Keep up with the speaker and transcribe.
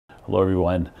Hello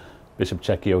everyone, Bishop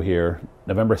Checchio here.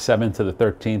 November 7th to the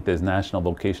 13th is National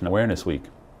Vocation Awareness Week.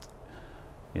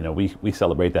 You know, we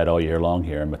celebrate that all year long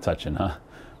here in Metuchen, huh?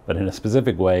 But in a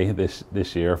specific way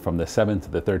this year, from the 7th to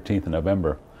the 13th of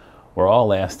November, we're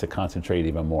all asked to concentrate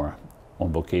even more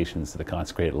on vocations to the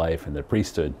consecrated life and the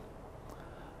priesthood.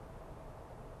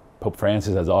 Pope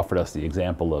Francis has offered us the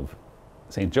example of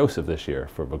St. Joseph this year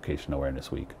for Vocation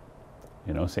Awareness Week.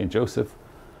 You know, St. Joseph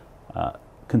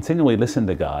continually listened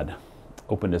to God,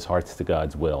 opened his heart to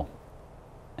God's will,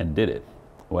 and did it,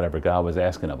 whatever God was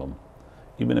asking of him,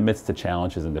 even amidst the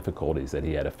challenges and difficulties that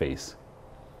he had to face.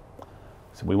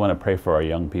 So we want to pray for our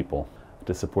young people,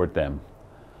 to support them,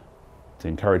 to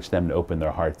encourage them to open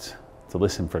their hearts, to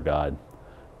listen for God,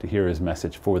 to hear his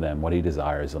message for them, what he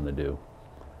desires them to do,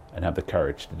 and have the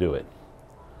courage to do it.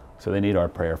 So they need our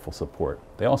prayerful support.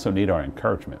 They also need our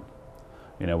encouragement.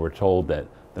 You know, we're told that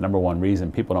the number one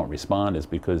reason people don't respond is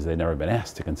because they've never been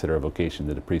asked to consider a vocation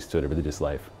to the priesthood or religious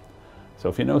life. So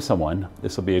if you know someone,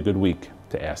 this will be a good week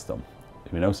to ask them.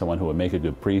 If you know someone who would make a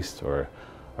good priest or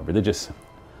a religious,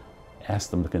 ask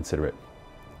them to consider it.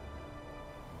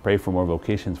 Pray for more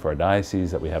vocations for our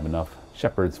diocese, that we have enough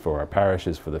shepherds for our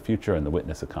parishes for the future and the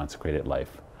witness of consecrated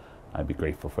life. I'd be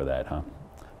grateful for that, huh?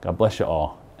 God bless you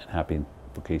all, and happy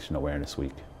Vocation Awareness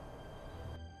Week.